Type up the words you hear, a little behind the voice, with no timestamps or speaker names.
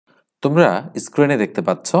তোমরা স্ক্রিনে দেখতে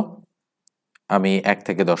পাচ্ছ আমি 1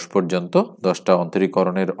 থেকে 10 পর্যন্ত 10টা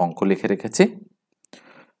অন্তরীকরণের অঙ্ক লিখে রেখেছি।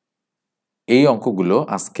 এই অঙ্কগুলো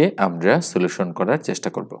আজকে আমরা সলিউশন করার চেষ্টা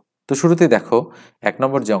করব। তো শুরুতেই দেখো 1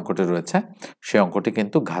 নম্বর যে অঙ্কটি রয়েছে সেই অঙ্কটি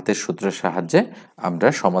কিন্তু ঘাতের সূত্রের সাহায্যে আমরা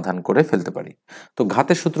সমাধান করে ফেলতে পারি। তো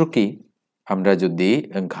ঘাতের সূত্র কি? আমরা যদি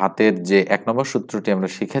ঘাতের যে 1 নম্বর সূত্রটি আমরা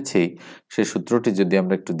শিখেছি সেই সূত্রটি যদি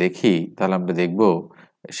আমরা একটু দেখি তাহলে আমরা দেখব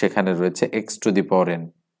সেখানে রয়েছে x to the power n।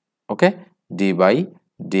 Okay, d by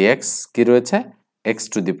dx কি রয়েছে x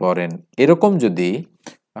to the power n। এরকম যদি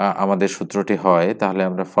আমাদের সূত্রটি হয় তাহলে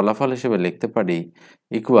আমরা ফলাফল হিসেবে লিখতে পারি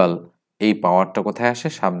ইকুয়াল এই পাওয়ারটা কোথায় আসে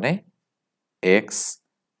সামনে x,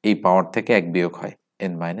 এই পাওয়ার থেকে 1 বিয়োগ হয়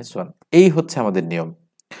n-1। এই হচ্ছে আমাদের নিয়ম।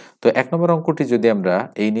 তো 1 নম্বর অঙ্কটি যদি আমরা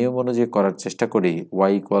এই নিয়ম অনুযায়ী করার চেষ্টা করি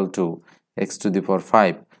y equal to x to the পাওয়ার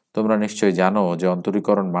 5, তোমরা নিশ্চয়ই জানো যে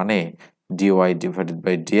অন্তরীকরণ মানে dy divided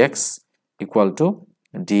by dx equal to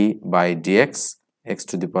d by dx x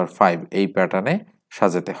to the পাওয়ার 5 এই প্যাটার্নে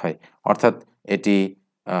সাজাতে হয়। অর্থাৎ এটি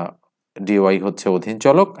dy হচ্ছে অধীন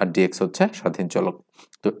চলক আর dx হচ্ছে স্বাধীন চলক।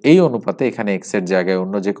 তো এই অনুপাতে এখানে x এর জায়গায়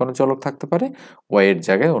অন্য যে কোনো চলক থাকতে পারে, y এর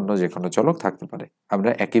জায়গায় অন্য যে কোনো চলক থাকতে পারে।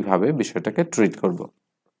 আমরা একইভাবে বিষয়টাকে ট্রিট করব।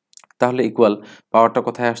 তাহলে ইকুয়াল পাওয়ারটা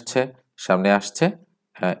কোথায় আসছে? সামনে আসছে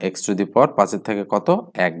x টু দি পাওয়ার 5 এর থেকে কত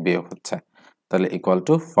 1 বিয়োগ হচ্ছে, তাহলে equal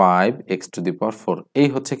to 5x to the পাওয়ার 4। এই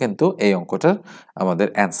হচ্ছে কিন্তু এই অঙ্কটার আমাদের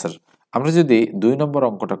অ্যান্সার। আমরা যদি 2 নম্বর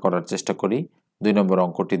অঙ্কটা করার চেষ্টা করি, 2 নম্বর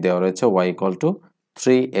অঙ্কটি দেওয়া রয়েছে y equal to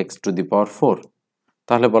 3x to the পাওয়ার 4।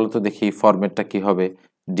 তাহলে বলো তো দেখি ফরম্যাটটা কি হবে?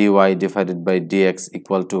 dy divided by dx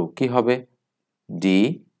equal to কি হবে? d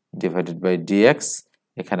ডিভাইডেড বাই dx,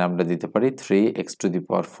 এখানে আমরা দিতে পারি 3x টু দি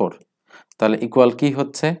পাওয়ার 4। তাহলে ইকুয়াল কি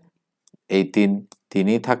হচ্ছে? এই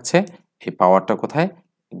 3ই থাকছে, এই পাওয়ারটা কোথায়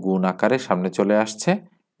গুণ আকারে সামনে চলে আসছে,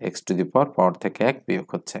 x টু দি পাওয়ার থেকে 1 বিয়োগ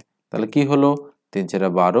হচ্ছে। তাহলে কি হলো? 3 4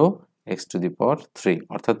 12 x টু দি পাওয়ার 3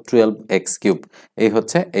 অর্থাৎ 12x কিউব। এই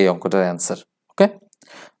হচ্ছে এই অঙ্কটার অ্যান্সার। ওকে,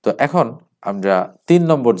 তো এখন আমরা 3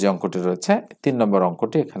 নম্বর যে অঙ্কটি রয়েছে 3 নম্বর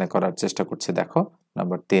অঙ্কটি এখানে করার চেষ্টা করছি। দেখো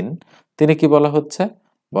নাম্বার 3, তিনি কি বলা হচ্ছে?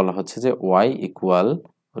 বলা হচ্ছে যে y equal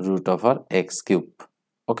root over x cube.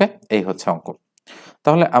 ওকে, এই হচ্ছে অঙ্ক।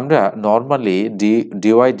 তাহলে আমরা নরমালি dy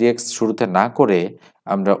dx শুরুতে না করে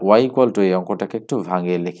আমরা y ইকুয়াল টু এই অঙ্কটাকে একটু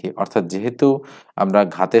ভাঙিয়ে লিখি। অর্থাৎ যেহেতু আমরা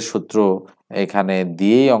ঘাতের সূত্র এখানে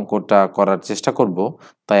দিয়েই অঙ্কটা করার চেষ্টা করব,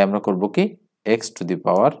 তাই আমরা করব কি x টু দি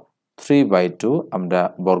পাওয়ার 3/2 আমরা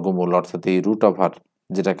বর্গমূল অর্থাৎ এই রুট ওভার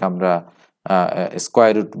যেটাকে আমরা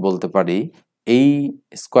স্কয়ার রুট বলতে পারি, এই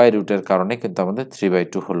স্কয়ার রুটের কারণে কিন্তু আমাদের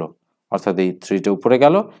 3/2 হলো। অর্থাৎ এই 3টা উপরে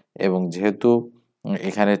গেল এবং যেহেতু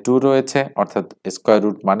এখানে 2 রয়েছে অর্থাৎ স্কয়ার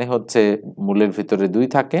রুট মানে হচ্ছে মূলের ভিতরে 2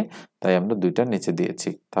 থাকে, তাই আমরা 2টা নিচে দিয়েছি।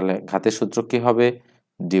 তাহলে ঘাতের সূত্র কি হবে?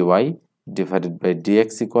 dy divided by dx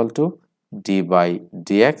equal to d by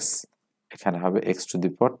dx, এখানে হবে x টু দি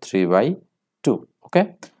পাওয়ার 3/2। ওকে,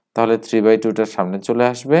 তাহলে 3/2টার সামনে চলে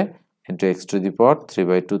আসবে ইন্টু x টু দি পাওয়ার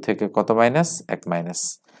 3/2 থেকে কত মাইনাস 1 মাইনাস,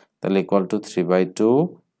 তাহলে equal to 3/2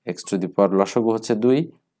 x to the পাওয়ার লসাগু হচ্ছে 2,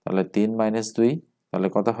 তাহলে 3 মাইনাস 2, তাহলে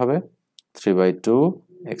কত হবে 3/2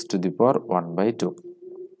 x টু দি পাওয়ার 1/2।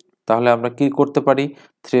 তাহলে আমরা কি করতে পারি?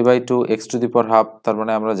 3/2 x to the power half, তার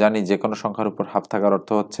মানে আমরা জানি যে কোনো সংখ্যার উপর হাফ থাকার অর্থ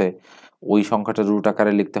হচ্ছে ওই সংখ্যাটা রুট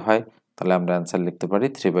আকারে লিখতে হয়। তাহলে আমরা অ্যান্সার লিখতে পারি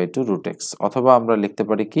 3/2 রুট x, অথবা আমরা লিখতে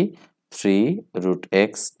পারি কি 3 রুট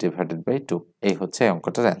x ডিভাইডেড বাই 2। এই হচ্ছে এই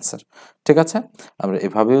অঙ্কটার অ্যান্সার। ঠিক আছে, আমরা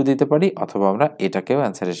এভাবেও দিতে পারি অথবা আমরা এটাকেও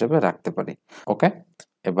অ্যান্সার হিসেবে রাখতে পারি। ওকে,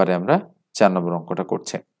 এবারে আমরা 4 নম্বর অঙ্কটা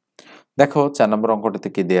করছি। দেখো 4 নম্বর অঙ্কটাতে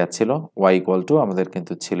কি দেয়া ছিল? y ইকুয়াল টু আমাদের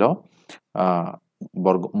কিন্তু ছিল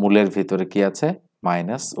বর্গমূলের ভিতরে কি আছে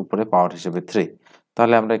মাইনাস, উপরে পাওয়ার হিসেবে 3।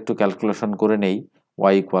 তাহলে আমরা একটু ক্যালকুলেশন করে নেই।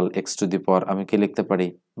 y equal x to the পাওয়ার আমি কি লিখতে পারি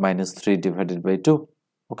 -3 ডিভাইডেড বাই 2।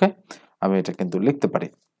 ওকে, আমি এটা কিন্তু লিখতে পারি।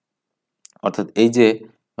 অর্থাৎ এই যে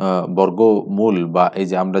বর্গমূল বা এই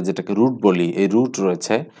যে আমরা যেটাকে রুট বলি, এই রুট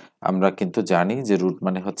রয়েছে, আমরা কিন্তু জানি যে রুট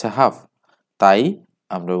মানে হচ্ছে হাফ। তাই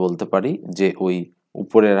আমরা বলতে পারি যে ওই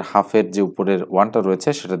উপরের হাফের যে উপরের 1টা রয়েছে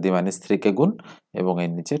সেটা দিয়ে -3 কে গুণ এবং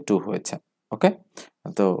এর নিচে 2 হয়েছে। ওকে,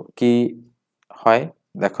 তো কি হয়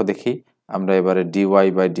দেখো দেখি আমরা এবারে dy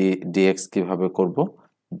বাই dx কিভাবে করব?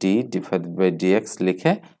 d ডিভাইডেড বাই dx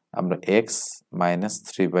লিখে আমরা x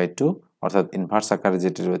 -3/2 অর্থাৎ ইনভার্স আকারে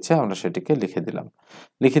যেটি রয়েছে আমরা সেটিকে লিখে দিলাম।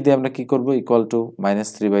 লিখে দিয়ে আমরা কি করব? ইকুয়াল টু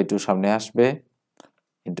 -3/2 সামনে আসবে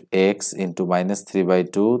ইন্টু x ইন্টু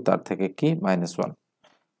 -3/2 তার থেকে কি -1।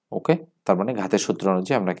 ওকে, তার মানে ঘাতের সূত্র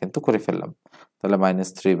অনুযায়ী আমরা কিন্তু করে ফেললাম। তাহলে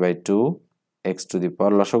 -3/2 x টু দি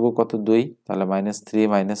পাওয়ার লসাগু কত 2, তাহলে -3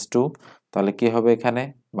 -2, তাহলে কি হবে এখানে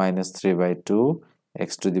 -3/2 x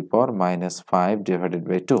to the power -5 divided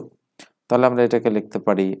by 2। তাহলে আমরা এটাকে লিখতে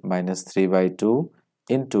পারি -3/2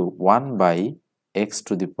 into 1 by x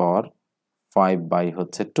to the power 5 by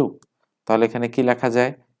হচ্ছে 2। তাহলে এখানে কি লেখা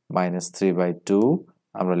যায়, -3/2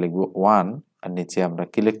 আমরা লিখব 1, আর নিচে আমরা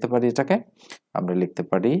কি লিখতে পারি, এটাকে আমরা লিখতে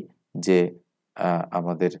পারি যে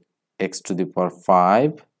আমাদের এক্স টু দি পাওয়ার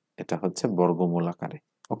 5 এটা হচ্ছে বর্গমূল আকারে।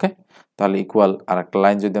 ওকে, তাহলে ইকুয়াল আর একটা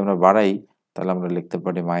লাইন যদি আমরা বাড়াই তাহলে আমরা লিখতে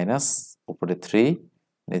পারি মাইনাস উপরে 3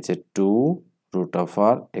 নিচে 2 root of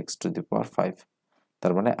R x to the পাওয়ার 5।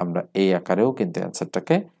 তার মানে আমরা এই আকারেও কিন্তু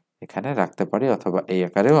অ্যান্সারটাকে এখানে রাখতে পারি, অথবা এই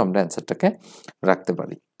আকারেও আমরা অ্যান্সারটাকে রাখতে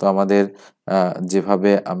পারি। তো আমাদের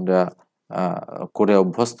যেভাবে আমরা করে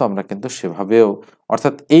অভ্যস্ত আমরা কিন্তু সেভাবেও,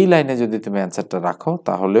 অর্থাৎ এই লাইনে যদি তুমি অ্যান্সারটা রাখো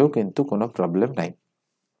তাহলেও কিন্তু কোনো প্রবলেম নাই।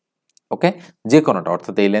 ওকে, যে কোনোটা,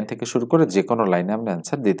 অর্থাৎ এই লাইন থেকে শুরু করে যে কোনো লাইনে আমরা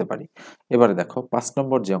অ্যান্সার দিতে পারি। এবারে দেখো 5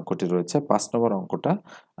 নম্বর যে অঙ্কটি রয়েছে, 5 নম্বর অঙ্কটা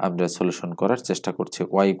আমরা সলিউশন করার চেষ্টা করছি।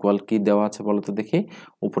 y ইকুয়াল কি দেওয়া আছে বলো তো দেখি,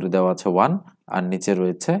 উপরে দেওয়া আছে 1 আর নিচে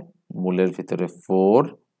রয়েছে মূলের ভিতরে 4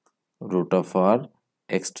 root of R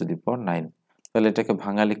x to the পাওয়ার 9। তাহলে এটাকে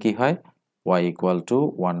ভাঙালে কি হয়, y ইকুয়াল টু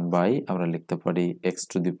 1 বাই আমরা লিখতে পারি এক্স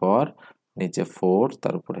টু দি পাওয়ার নিচে 4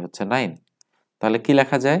 তার উপরে হচ্ছে 9। তাহলে কি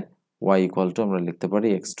লেখা যায়, y ইকুয়াল টু আমরা লিখতে পারি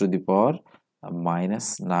x to the power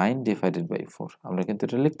 -9 divided by 4। আমরা কিন্তু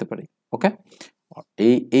এটা লিখতে পারি। ওকে,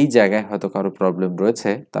 এই জায়গায় হয়তো কারো প্রবলেম রয়েছে,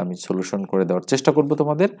 তা আমি সলিউশন করে দেওয়ার চেষ্টা করব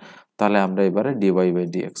তোমাদের। তাহলে আমরা এবারে dy বাই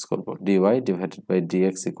dx করব। dy divided by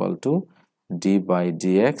dx equal to d by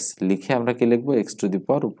dx লিখে আমরা কি লিখবো, এক্স টু দি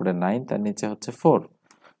পাওয়ার উপরে 9 তার নিচে হচ্ছে 4।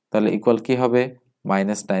 তাহলে ইকুয়াল কি হবে,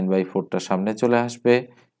 -9/4টা সামনে চলে আসবে,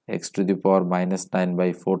 এক্স টু দি পাওয়ার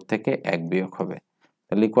 -9/4 থেকে 1 বিয়োগ হবে।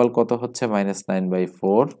 তাহলে ইকুয়াল কত হচ্ছে,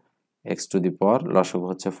 -9/4 এক্স টু দি পাওয়ার লসাগু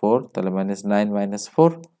হচ্ছে 4, তাহলে -9 -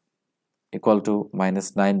 4 equal to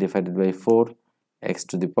 -9 divided by 4 x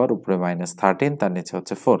to the পাওয়ার উপরে -13 তার নিচে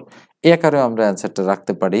হচ্ছে 4। এই আকারে আমরা অ্যান্সারটা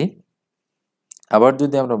রাখতে পারি। আবার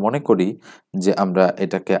যদি আমরা মনে করি যে আমরা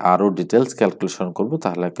এটাকে আরো ডিটেলস ক্যালকুলেশন করব,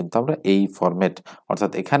 তাহলে কিন্তু আমরা এই ফরম্যাট,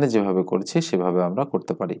 অর্থাৎ এখানে যেভাবে করেছি সেভাবে আমরা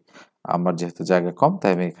করতে পারি। আমার যেহেতু জায়গা কম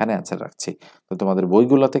তাই আমি এখানে অ্যান্সার রাখছি। তো তোমাদের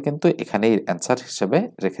বইগুলোতে কিন্তু এখানেই অ্যান্সার হিসেবে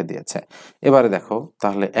রেখে দিয়েছে। এবারে দেখো,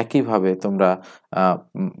 তাহলে একইভাবে তোমরা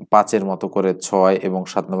 5-এর মতো করে 6 এবং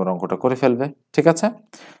 7 নম্বর অঙ্কটা করে ফেলবে, ঠিক আছে?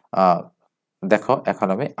 দেখো এখন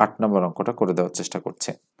আমি 8 নম্বর অঙ্কটা করে দেওয়ার চেষ্টা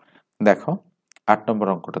করছি। দেখো 8 নম্বর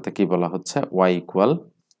অঙ্কটাতে কি বলা হচ্ছে, y ইকুয়াল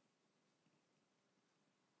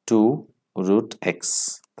 2 রুট এক্স।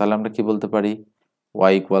 তাহলে আমরা কি বলতে পারি,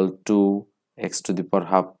 y equal 2 x to the power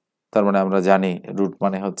half. তার মানে আমরা জানি রুট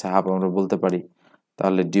মানে হচ্ছে হাফ, আমরা বলতে পারি।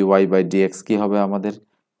 তাহলে dy বাই dx কি হবে আমাদের,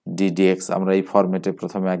 ddx আমরা এই ফরম্যাটে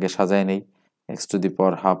প্রথমে আগে সাজাই নেই, x to the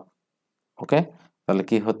power half. ওকে, তাহলে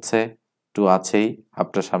কি হচ্ছে, 2 আছেই,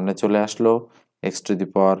 হাফটা সামনে চলে আসলো, এক্স টু দি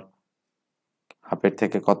পাওয়ার হাফের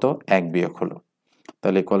থেকে কত 1 বিয়োগ হলো।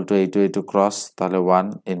 তাহলে ইকুয়াল টু এই টু ক্রস, তাহলে 1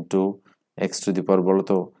 ইন্টু এক্স টু দি পাওয়ার বলো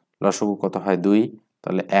তো লসাগু কত হয় 2,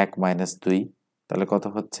 তাহলে 1 - 2, তাহলে কত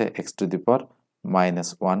হচ্ছে x to the power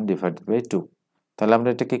 -1 divided by 2। তাহলে আমরা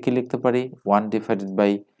এটাকে কি লিখতে পারি, 1 divided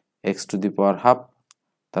by x to the power half,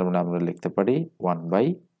 তার মানে আমরা লিখতে পারি 1 বাই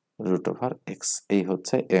রুট ওভার এক্স। এই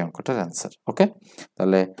হচ্ছে এই অঙ্কটার অ্যান্সার। ওকে,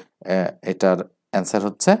 তাহলে এটার অ্যান্সার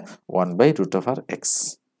হচ্ছে 1 বাই রুট ওভার এক্স।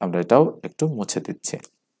 আমরা এটাও একটু মুছে দিচ্ছি।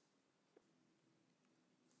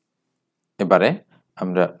 এবারে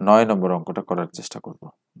আমরা 9 নম্বর অঙ্কটা করার চেষ্টা করব।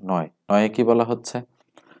 9 কি বলা হচ্ছে,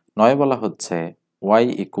 9 বলা হচ্ছে y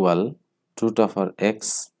equal root over x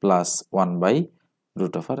plus 1 by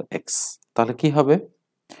root over x. তাহলে কি হবে,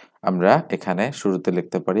 আমরা এখানে শুরুতে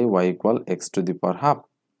লিখতে পারি y equal x to the power half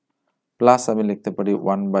plus আমি লিখতে পারি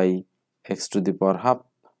 1 by x to the power half.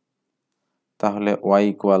 তাহলে y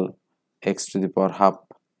equal x to the power half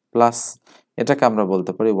plus এটাকে আমরা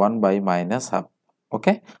বলতে পারি 1 বাই মাইনাস হাফ।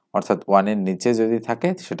 ওকে, অর্থাৎ 1 এর নিচে যদি থাকে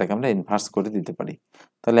সেটাকে আমরা ইনভার্স করে দিতে পারি।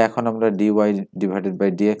 তাহলে এখন আমরা dy ডিভাইডেড বাই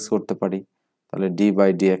dx করতে পারি। তাহলে d বাই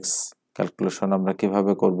dx ক্যালকুলেশন আমরা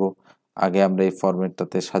কিভাবে করব, আগে আমরা এই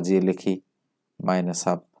ফরম্যাটটাতে সাজিয়ে লিখি, মাইনাস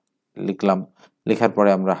হাফ লিখলাম, লেখার পরে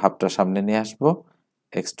আমরা হাফটা সামনে নিয়ে আসবো,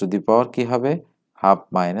 এক্স টু দি পাওয়ার কি হবে হাফ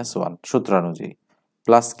 -1 সূত্রানুযায়ী,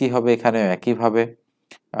 প্লাস কি হবে এখানে একইভাবে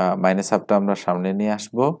মাইনাস হাফটা আমরা সামনে নিয়ে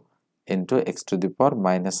আসবো into x to the power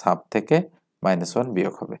minus half থেকে -1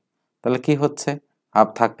 বিয়োগ হবে। তাহলে কি হচ্ছে, হাফ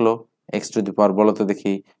থাকলো, এক্স টু দি পাওয়ার বলো তো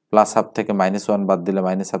দেখি, প্লাস হাফ থেকে -1 বাদ দিলে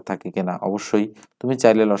মাইনাস হাফ থাকে কিনা, অবশ্যই তুমি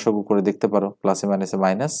চাইলে লসাগু করে দেখতে পারো, প্লাসে মাইনাসে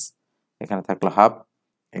মাইনাস, এখানে থাকলো হাফ,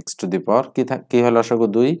 এক্স টু দি পাওয়ার কি হলো লসাগু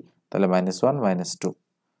 2, তাহলে -1 - 2।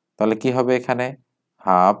 তাহলে কি হবে এখানে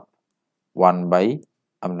হাফ 1 বাই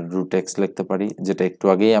আমরা রুট এক্স লিখতে পারি, যেটা একটু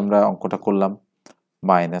আগেই আমরা অঙ্কটা করলাম,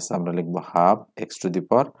 মাইনাস আমরা লিখবো half x to the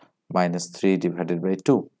power -3 divided by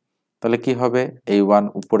 2। তাহলে কি হবে, এই 1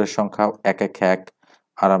 উপরের সংখ্যা 1 1 1,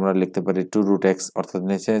 আর আমরা লিখতে পারি 2√x অর্থাৎ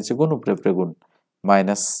নিচে নিচে গুণ উপরে উপরে গুণ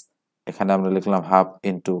মাইনাস এখানে আমরা লিখলাম হাফ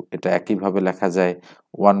ইন্টু এটা একইভাবে লেখা যায়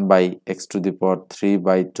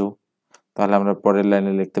 1/x⁻³ তাহলে আমরা পরের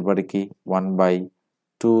লাইনে লিখতে পারি কি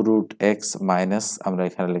 1/2√x মাইনাস আমরা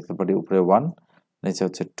এখানে লিখতে পারি উপরে 1 নিচে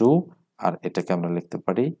হচ্ছে 2 আর এটাকে আমরা লিখতে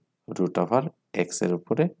পারি √x এর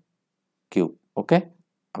উপরে কিউব ওকে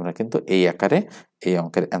আমরা কিন্তু এই আকারে এই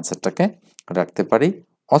অঙ্কের অ্যান্সারটাকে রাখতে পারি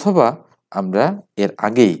অথবা আমরা এর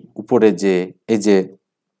আগেই উপরে যে এই যে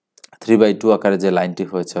 3/2 আকারে যে লাইনটি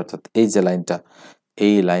হয়েছে অর্থাৎ এই যে লাইনটা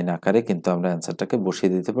এই লাইন আকারে কিন্তু আমরা অ্যান্সারটাকে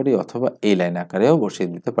বসিয়ে দিতে পারি অথবা এই লাইন আকারেও বসিয়ে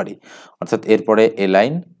দিতে পারি অর্থাৎ এরপরে এ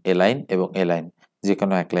লাইন এবং এ লাইন যে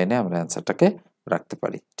কোনো এক লাইনে আমরা অ্যান্সারটাকে রাখতে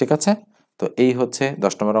পারি ঠিক আছে তো এই হচ্ছে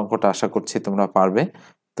 10 নম্বর অঙ্কটা আশা করছি তোমরা পারবে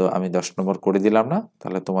তো আমি 10 নম্বর করে দিলাম না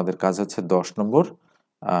তাহলে তোমাদের কাজ হচ্ছে 10 নম্বর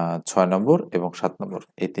 6 নম্বর এবং 7 নম্বর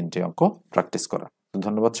এই তিনটি অঙ্ক প্র্যাকটিস করা তো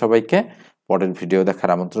ধন্যবাদ সবাইকে পরের ভিডিও দেখার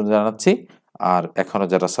আমন্ত্রণ জানাচ্ছি আর এখনো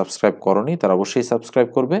যারা সাবস্ক্রাইব করনি তারা অবশ্যই সাবস্ক্রাইব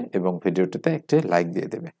করবে এবং ভিডিওটিতে একটি লাইক দিয়ে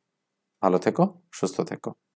দেবে ভালো থেকো সুস্থ থেকো